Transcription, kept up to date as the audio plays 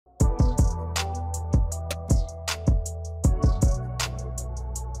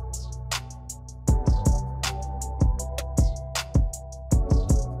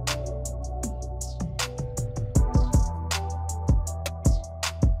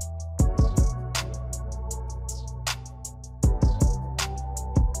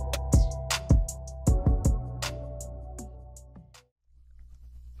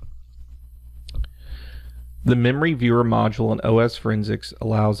The Memory Viewer module in OSForensics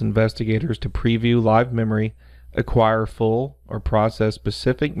allows investigators to preview live memory, acquire full or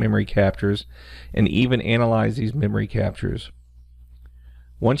process-specific memory captures, and even analyze these memory captures.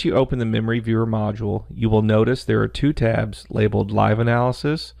 Once you open the Memory Viewer module, you will notice there are two tabs labeled Live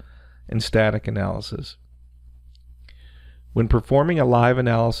Analysis and Static Analysis. When performing a live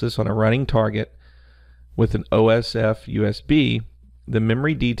analysis on a running target with an OSF USB, the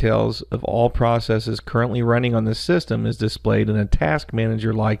memory details of all processes currently running on the system is displayed in a Task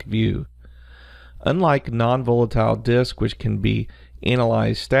Manager-like view. Unlike non-volatile disk, which can be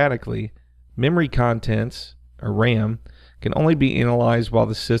analyzed statically, memory contents, or RAM, can only be analyzed while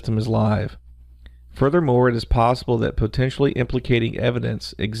the system is live. Furthermore, it is possible that potentially implicating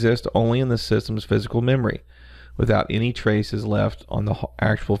evidence exists only in the system's physical memory, without any traces left on the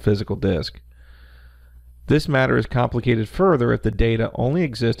actual physical disk. This matter is complicated further if the data only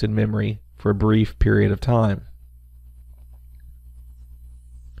exists in memory for a brief period of time.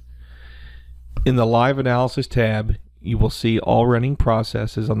 In the Live Analysis tab, you will see all running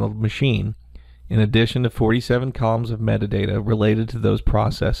processes on the machine, in addition to 47 columns of metadata related to those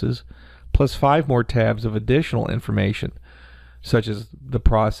processes, plus 5 more tabs of additional information, such as the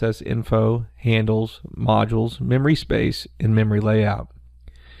process info, handles, modules, memory space, and memory layout.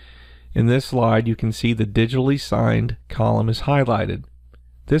 In this slide, you can see the digitally signed column is highlighted.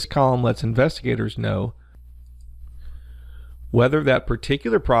 This column lets investigators know whether that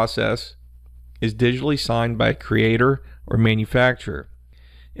particular process is digitally signed by a creator or manufacturer.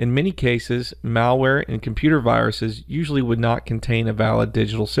 In many cases, malware and computer viruses usually would not contain a valid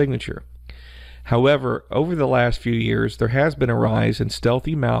digital signature. However, over the last few years, there has been a rise in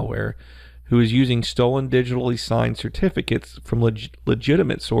stealthy malware who is using stolen digitally signed certificates from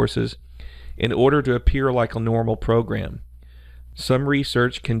legitimate sources in order to appear like a normal program. Some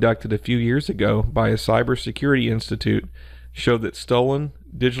research conducted a few years ago by a cybersecurity institute showed that stolen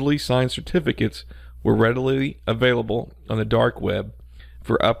digitally signed certificates were readily available on the dark web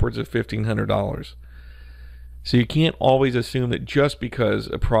for upwards of $1,500. So you can't always assume that just because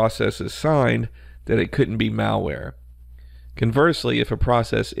a process is signed that it couldn't be malware. Conversely, if a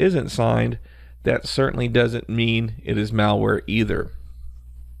process isn't signed, that certainly doesn't mean it is malware either.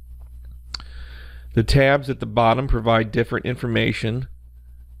 The tabs at the bottom provide different information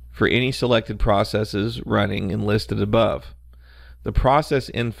for any selected processes running and listed above. The process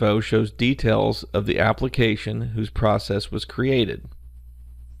info shows details of the application whose process was created.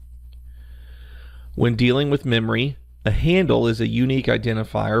 When dealing with memory, a handle is a unique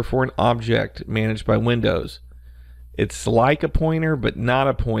identifier for an object managed by Windows. It's like a pointer, but not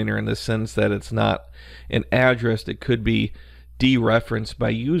a pointer in the sense that it's not an address that could be dereferenced by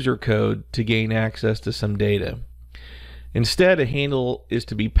user code to gain access to some data. Instead, a handle is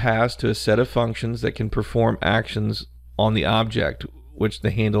to be passed to a set of functions that can perform actions on the object which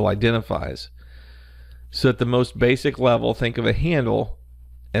the handle identifies. So at the most basic level, think of a handle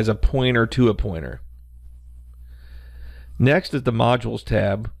as a pointer to a pointer. Next is the Modules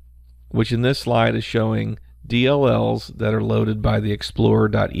tab, which in this slide is showing DLLs that are loaded by the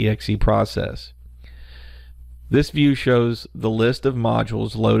Explorer.exe process. This view shows the list of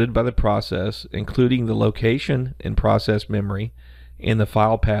modules loaded by the process, including the location and process memory and the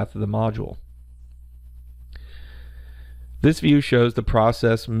file path of the module. This view shows the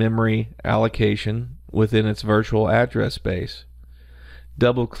process memory allocation within its virtual address space.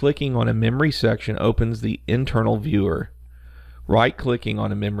 Double-clicking on a memory section opens the internal viewer. Right-clicking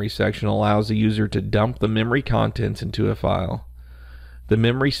on a memory section allows the user to dump the memory contents into a file. The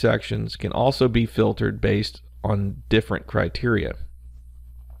memory sections can also be filtered based on different criteria.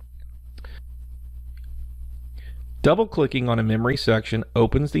 Double-clicking on a memory section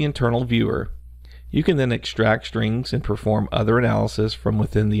opens the internal viewer. You can then extract strings and perform other analysis from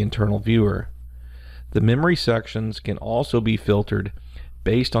within the internal viewer. The memory sections can also be filtered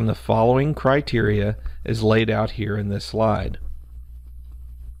based on the following criteria as laid out here in this slide.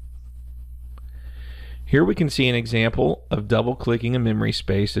 Here we can see an example of double-clicking a memory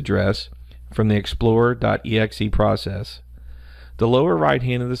space address from the Explorer.exe process. The lower right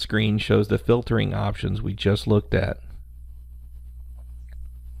hand of the screen shows the filtering options we just looked at.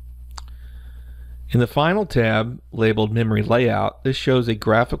 In the final tab, labeled Memory Layout, this shows a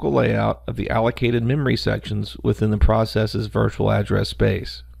graphical layout of the allocated memory sections within the process's virtual address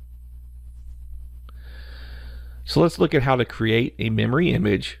space. So let's look at how to create a memory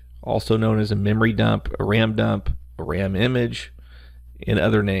image, also known as a memory dump, a RAM image, and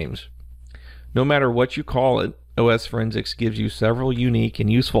other names. No matter what you call it, OSForensics gives you several unique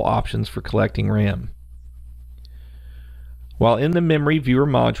and useful options for collecting RAM. While in the Memory Viewer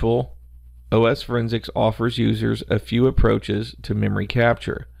module, OSForensics offers users a few approaches to memory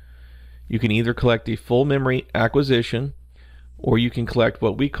capture. You can either collect a full memory acquisition, or you can collect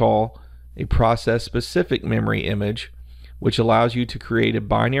what we call a process-specific memory image, which allows you to create a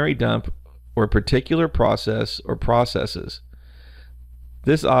binary dump or a particular process or processes.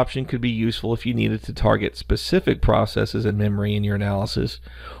 This option could be useful if you needed to target specific processes in memory in your analysis,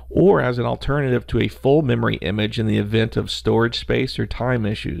 or as an alternative to a full memory image in the event of storage space or time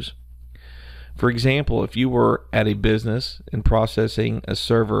issues. For example, if you were at a business and processing a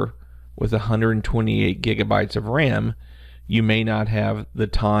server with 128 gigabytes of RAM, you may not have the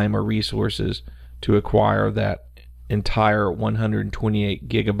time or resources to acquire that entire 128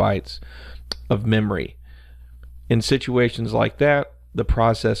 gigabytes of memory. In situations like that, the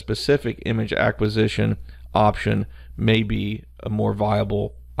process-specific image acquisition option may be a more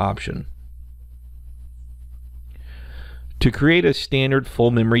viable option. To create a standard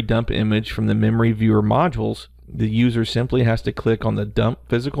full memory dump image from the memory viewer modules, the user simply has to click on the Dump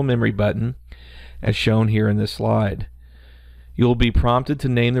Physical Memory button, as shown here in this slide. You will be prompted to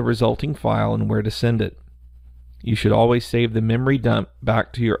name the resulting file and where to send it. You should always save the memory dump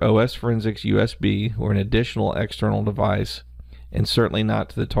back to your OSForensics USB or an additional external device, and certainly not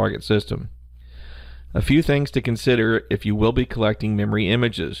to the target system. A few things to consider if you will be collecting memory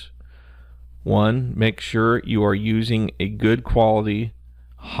images. 1. Make sure you are using a good quality,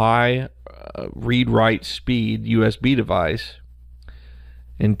 high read-write speed USB device.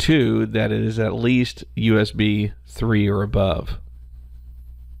 And 2, that it is at least USB 3 or above.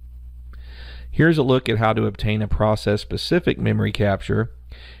 Here's a look at how to obtain a process-specific memory capture,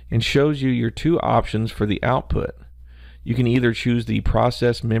 and shows you your two options for the output. You can either choose the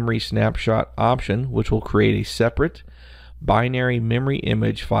Process Memory Snapshot option, which will create a separate binary memory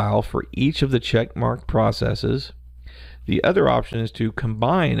image file for each of the checkmarked processes. The other option is to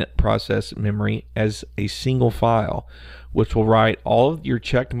combine process memory as a single file, which will write all of your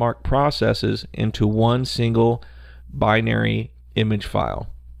checkmarked processes into one single binary image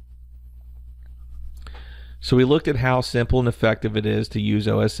file. So we looked at how simple and effective it is to use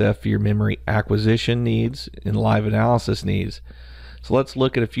OSF for your memory acquisition needs and live analysis needs. So let's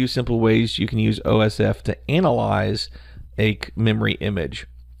look at a few simple ways you can use OSF to analyze a memory image.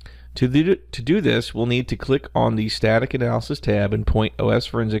 To do this, we'll need to click on the Static Analysis tab and point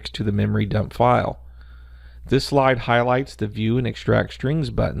OSForensics to the memory dump file. This slide highlights the View and Extract Strings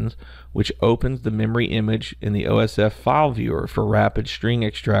buttons, which opens the memory image in the OSF file viewer for rapid string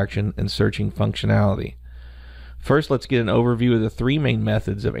extraction and searching functionality. First, let's get an overview of the three main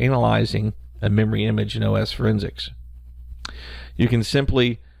methods of analyzing a memory image in OSForensics. You can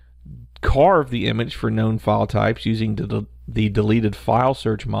simply carve the image for known file types using the deleted file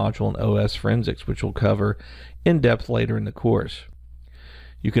search module in OSForensics, which we'll cover in depth later in the course.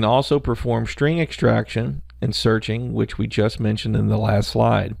 You can also perform string extraction and searching, which we just mentioned in the last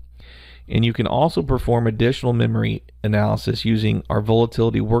slide. And you can also perform additional memory analysis using our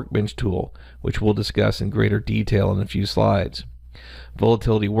Volatility Workbench tool, which we'll discuss in greater detail in a few slides.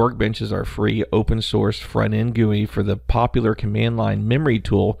 Volatility Workbench is our free open source front-end GUI for the popular command line memory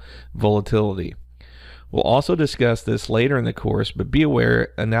tool Volatility. We'll also discuss this later in the course, but be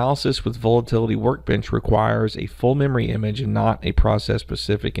aware, analysis with Volatility Workbench requires a full memory image and not a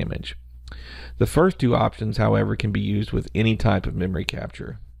process-specific image. The first two options, however, can be used with any type of memory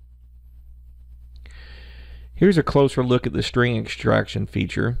capture. Here's a closer look at the string extraction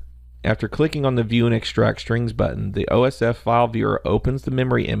feature. After clicking on the View and Extract Strings button, the OSF file viewer opens the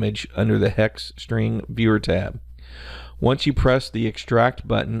memory image under the Hex String Viewer tab. Once you press the Extract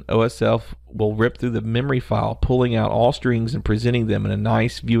button, OSF will rip through the memory file, pulling out all strings and presenting them in a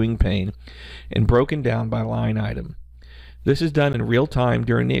nice viewing pane and broken down by line item. This is done in real time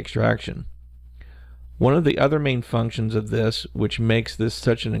during the extraction. One of the other main functions of this, which makes this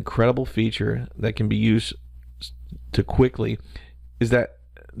such an incredible feature that can be used to quickly, is that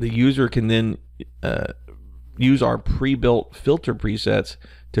the user can then use our pre-built filter presets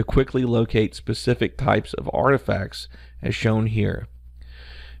to quickly locate specific types of artifacts as shown here.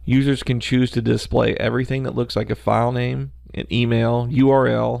 Users can choose to display everything that looks like a file name, an email,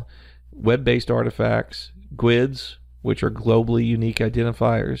 URL, web-based artifacts, GUIDs, which are globally unique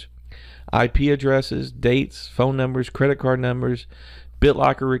identifiers, IP addresses, dates, phone numbers, credit card numbers,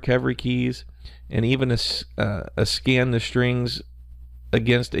 BitLocker recovery keys, and even a scan the strings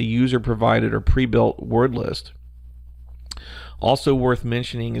against a user-provided or pre-built word list. Also worth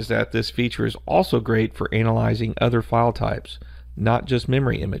mentioning is that this feature is also great for analyzing other file types, not just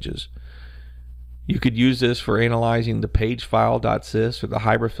memory images. You could use this for analyzing the pagefile.sys or the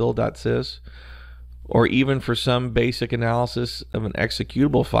hyperfill.sys, or even for some basic analysis of an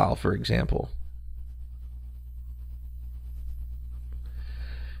executable file, for example.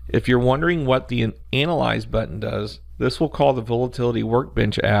 If you're wondering what the Analyze button does, this will call the Volatility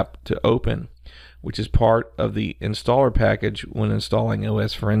Workbench app to open, which is part of the installer package when installing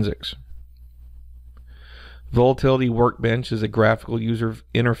OSForensics. Volatility Workbench is a graphical user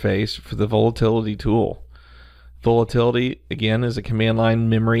interface for the Volatility tool. Volatility, again, is a command line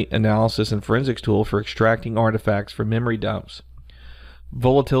memory analysis and forensics tool for extracting artifacts from memory dumps.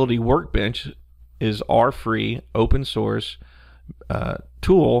 Volatility Workbench is our free, open source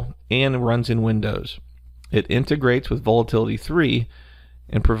tool and runs in Windows. It integrates with Volatility 3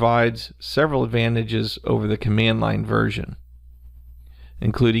 and provides several advantages over the command line version,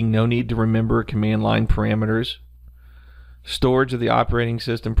 including no need to remember command line parameters, storage of the operating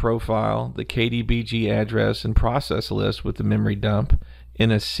system profile, the KDBG address and process list with the memory dump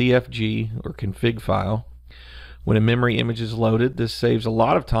in a CFG or config file. When a memory image is loaded, this saves a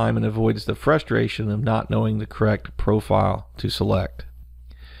lot of time and avoids the frustration of not knowing the correct profile to select.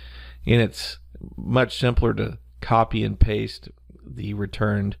 And it's much simpler to copy and paste the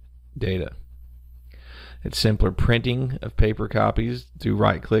returned data. It's simpler printing of paper copies through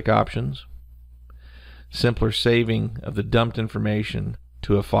right-click options, simpler saving of the dumped information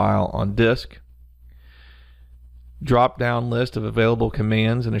to a file on disk, drop-down list of available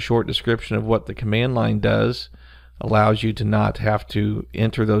commands and a short description of what the command line does allows you to not have to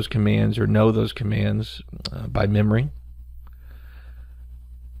enter those commands or know those commands by memory.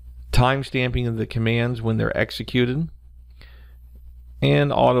 Time-stamping of the commands when they're executed,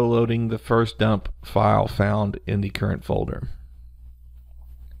 and auto-loading the first dump file found in the current folder.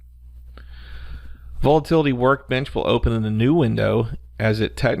 Volatility Workbench will open in a new window as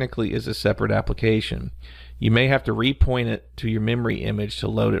it technically is a separate application. You may have to repoint it to your memory image to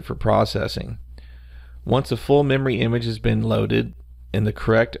load it for processing. Once a full memory image has been loaded and the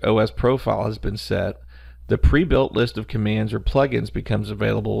correct OS profile has been set, the pre-built list of commands or plugins becomes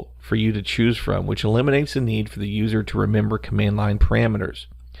available for you to choose from, which eliminates the need for the user to remember command line parameters.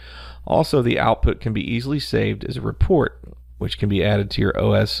 Also, the output can be easily saved as a report, which can be added to your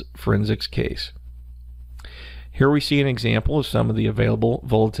OSForensics case. Here we see an example of some of the available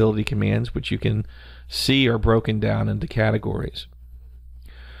volatility commands, which you can see are broken down into categories.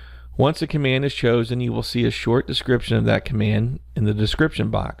 Once a command is chosen, you will see a short description of that command in the description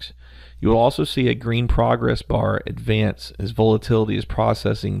box. You will also see a green progress bar advance as Volatility is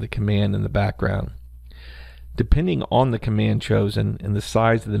processing the command in the background. Depending on the command chosen and the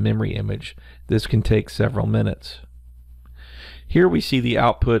size of the memory image, this can take several minutes. Here we see the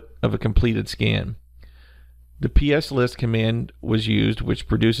output of a completed scan. The pslist command was used, which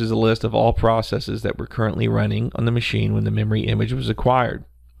produces a list of all processes that were currently running on the machine when the memory image was acquired.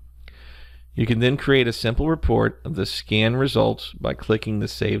 You can then create a simple report of the scan results by clicking the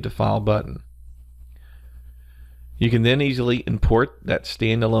Save to File button. You can then easily import that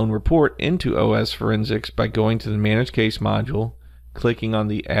standalone report into OSForensics by going to the Manage Case module, clicking on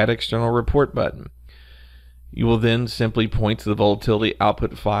the Add External Report button. You will then simply point to the volatility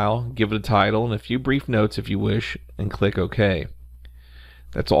output file, give it a title and a few brief notes if you wish, and click OK.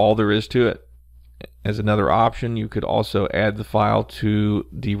 That's all there is to it. As another option, you could also add the file to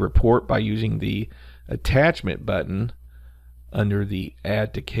the report by using the Attachment button under the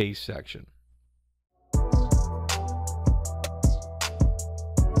Add to Case section.